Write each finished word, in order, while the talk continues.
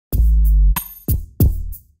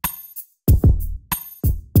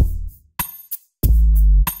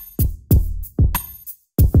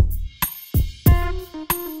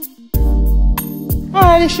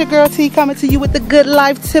right, it's your girl T coming to you with the good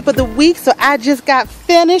life tip of the week. So I just got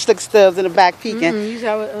finished. Look, Stubbs in the back peeking.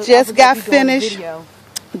 Just got finished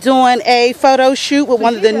doing a photo shoot with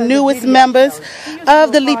one of the newest members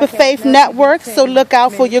of the Leap of Faith Network. So look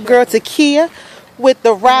out for your girl Takia with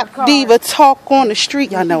the Rap Diva Talk on the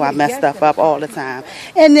Street. Y'all know I mess stuff up all the time.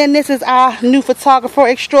 And then this is our new photographer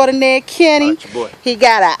extraordinaire, Kenny. He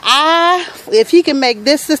got an eye. If he can make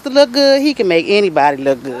this sister look good, he can make anybody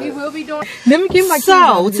look good. He will be doing. Let me give my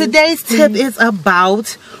So today's tip is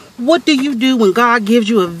about what do you do when God gives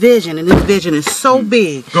you a vision, and this vision is so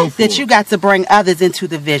big that you got to bring others into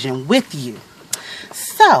the vision with you.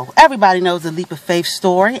 So everybody knows the Leap of Faith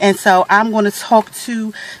story, and so I'm going to talk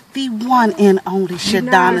to the one and only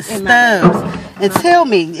Shadonna Stubbs and tell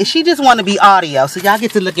me, she just want to be audio, so y'all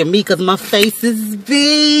get to look at me because my face is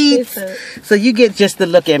big, so you get just to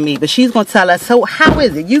look at me, but she's going to tell us, so how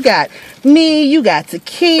is it? You got me, you got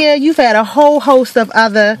Takia, you've had a whole host of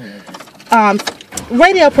other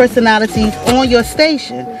radio personalities on your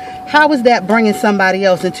station. How is that bringing somebody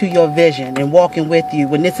else into your vision and walking with you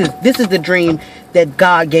when this is the dream that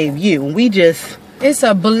God gave you? And it's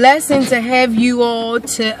a blessing to have you all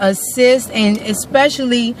to assist, and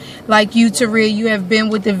especially like you, Taria, you have been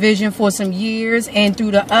with the vision for some years, and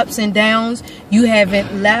through the ups and downs, you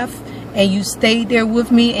haven't left and you stayed there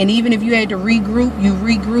with me. And even if you had to regroup, you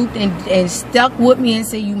regrouped and stuck with me and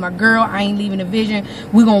said, you my girl, I ain't leaving the vision.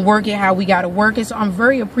 We're going to work it how we got to work it. So I'm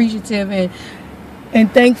very appreciative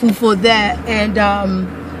and thankful for that. And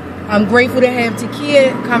I'm grateful to have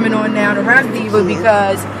Takia coming on now, the Rap Diva,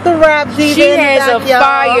 because the Rap Diva, she has a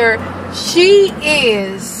fire. She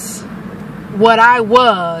is what I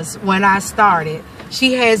was when I started.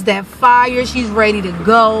 She has that fire. She's ready to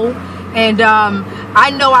go. And I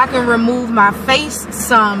know I can remove my face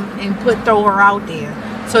some and throw her out there.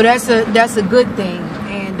 So that's a good thing.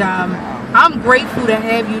 And I'm grateful to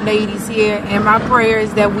have you ladies here. And my prayer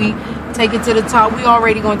is that we take it to the top. We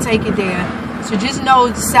already gonna take it there. So just know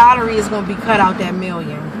the salary is gonna be cut out that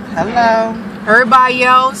million. Hello. Everybody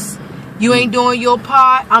else, you ain't doing your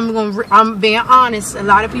part. I'm being honest. A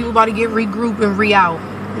lot of people about to get regrouped and re-out.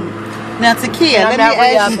 Now Takia, let me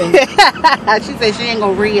ask you. She said she ain't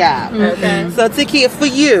gonna re-out. Okay. So Takia, for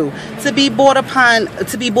you to be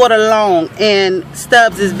brought along in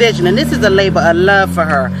Stubbs' vision, and this is a labor of love for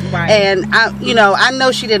her. Right. And I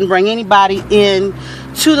know she didn't bring anybody in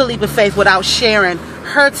to the Leap of Faith without sharing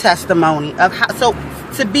her testimony of how. So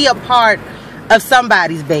to be a part of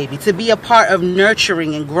somebody's baby, to be a part of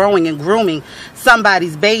nurturing and growing and grooming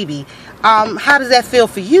somebody's baby, how does that feel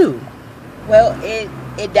for you? Well,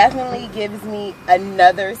 it definitely gives me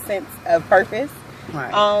another sense of purpose.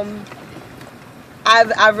 Right.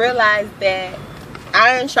 I've realized that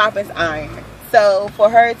iron sharpens iron. So for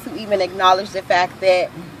her to even acknowledge the fact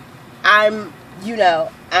that I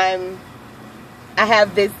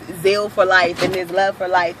have this zeal for life and this love for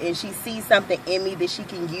life, and she sees something in me that she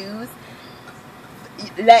can use,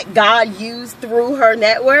 let God use through her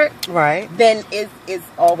network, right? Then it's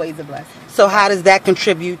always a blessing. So how does that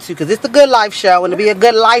contribute to, because it's the Good Life Show, and to be a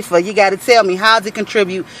good lifer, you got to tell me, how does it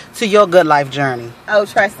contribute to your good life journey? Oh,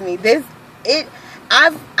 trust me,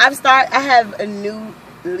 I have a new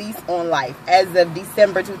lease on life as of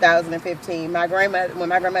December 2015. When my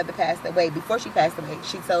grandmother passed away, before she passed away,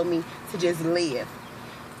 she told me to just live.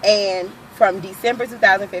 And from December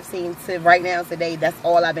 2015 to right now today, that's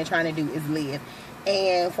all I've been trying to do is live.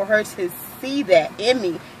 And for her to see that in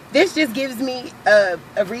me, this just gives me a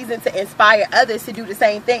reason to inspire others to do the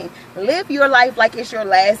same thing. Live your life like it's your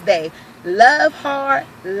last day. Love hard,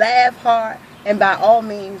 laugh hard, and by all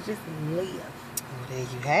means, just live. Well, there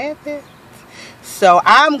you have it. So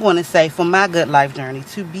I'm going to say, for my good life journey,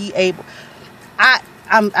 to be able,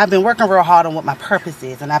 I've been working real hard on what my purpose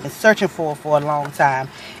is, and I've been searching for a long time.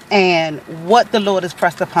 And what the Lord has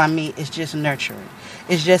pressed upon me is just nurturing.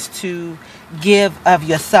 It's just to give of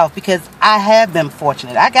yourself, because I have been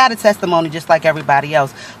fortunate. I got a testimony just like everybody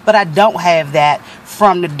else, but I don't have that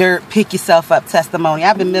from the dirt, pick yourself up testimony.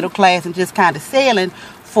 I've been middle class and just kind of sailing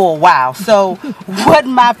for a while. So what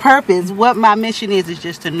my purpose, what my mission is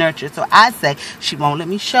just to nurture. So I say, she won't let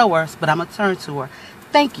me show her, but I'm going to turn to her.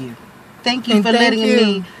 Thank you. Thank you for letting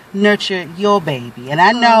me nurture your baby. And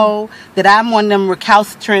I know that I'm one of them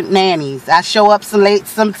recalcitrant nannies. I show up so late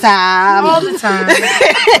sometimes. All the time.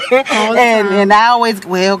 And I always,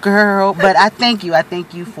 well, girl, but I thank you. I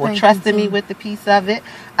thank you for trusting me with the piece of it.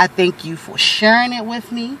 I thank you for sharing it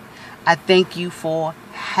with me. I thank you for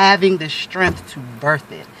having the strength to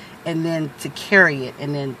birth it, and then to carry it,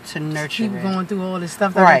 and then to nurture Keep it. going through all this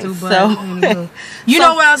stuff that Right, I do, but so- anywho. You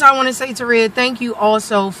know what else I want to say to Red? Thank you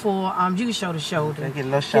also for you can show the shoulder. Get a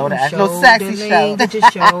little shoulder, Get a little sexy lean, shoulder. Get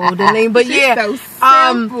your shoulder lean. But yeah, so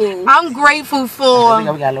simple. I'm grateful We for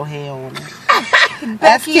got a little hair on it.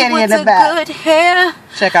 That's Becky Kenny in with the the back. good hair.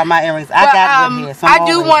 Check out my earrings. I But, got good hair. So I'm I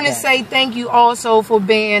do always want to back. say thank you also for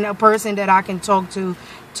being a person that I can talk to.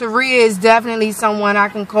 Taria is definitely someone I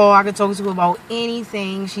can call. I can talk to about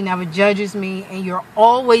anything. She never judges me, and you're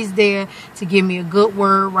always there to give me a good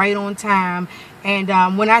word right on time. And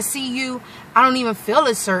when I see you, I don't even feel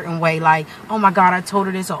a certain way. Like, oh my God, I told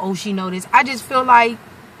her this, or oh, she know this. I just feel like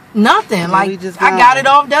nothing. Yeah, we Like, just I got gone. it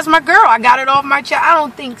off. That's my girl. I got it off my chest. I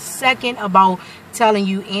don't think second about telling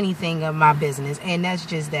you anything of my business, and that's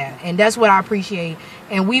just that. And that's what I appreciate.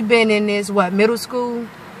 And we've been in this middle school,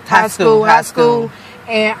 high school,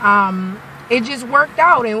 and it just worked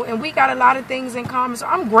out, and we got a lot of things in common. So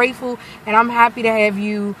I'm grateful, and I'm happy to have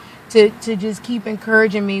you to just keep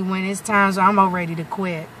encouraging me when it's times I'm all ready to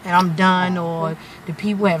quit and I'm done, or the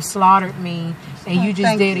people have slaughtered me, and you just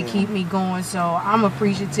Thank there you. to keep me going. So I'm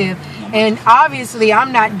appreciative, and obviously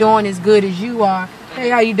I'm not doing as good as you are. Hey,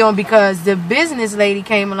 how you doing? Because the business lady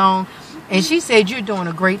came along and she said you're doing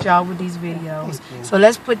a great job with these videos. So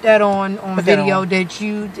let's put that on Put that video on. that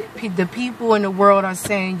the people in the world are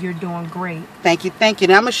saying you're doing great. Thank you, thank you.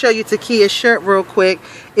 Now I'm gonna show you Takia's shirt real quick.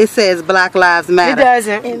 It says Black Lives Matter. It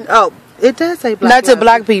doesn't. It does say Black Not to Lives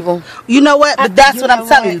black Matter. people. You know what? But that's You what know I'm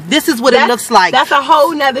telling what? you. This is what it looks like. That's a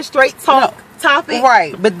whole nother straight talk topic.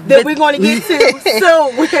 Right, but That we're going to get to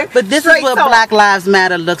soon. But this is what Black Lives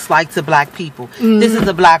Matter looks like to black people. This is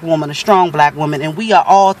a black woman, a strong black woman, and we are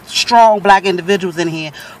all strong black individuals in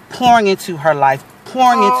here pouring into her life,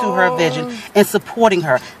 pouring into her vision, and supporting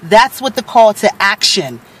her. That's what the call to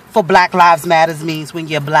action for Black Lives Matters means when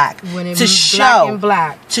you're black. When it To means show, black and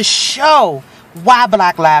black. to show why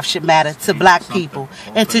black lives should matter to black people,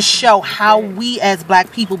 and to show how we as black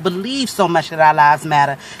people believe so much that our lives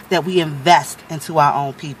matter that we invest into our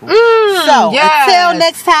own people. So yes. until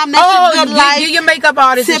next time, that's your good life. Give your makeup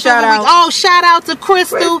artist a Tip shout of the week. out. Oh, shout out to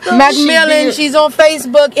Crystal Macmillan, she's on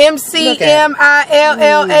Facebook,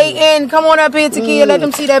 MCMILLAN. Come on up here, Takia, let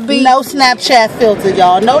them see that beat. No Snapchat filter,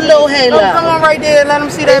 y'all. No little halo. Oh, come on right there, let them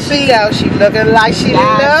see that beat. She looking like she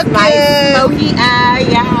looking. Smoky eye,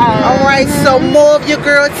 yeah. All right, so more of your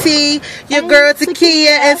girl T, your girl Takia,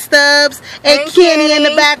 and Stubbs, and Kenny in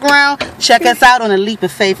the background. Check us out on the Leap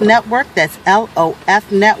of Faith Network. That's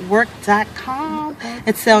LOFnetwork.com.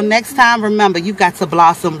 Until next time, remember, you got to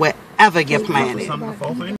blossom wherever you're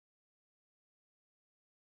planted.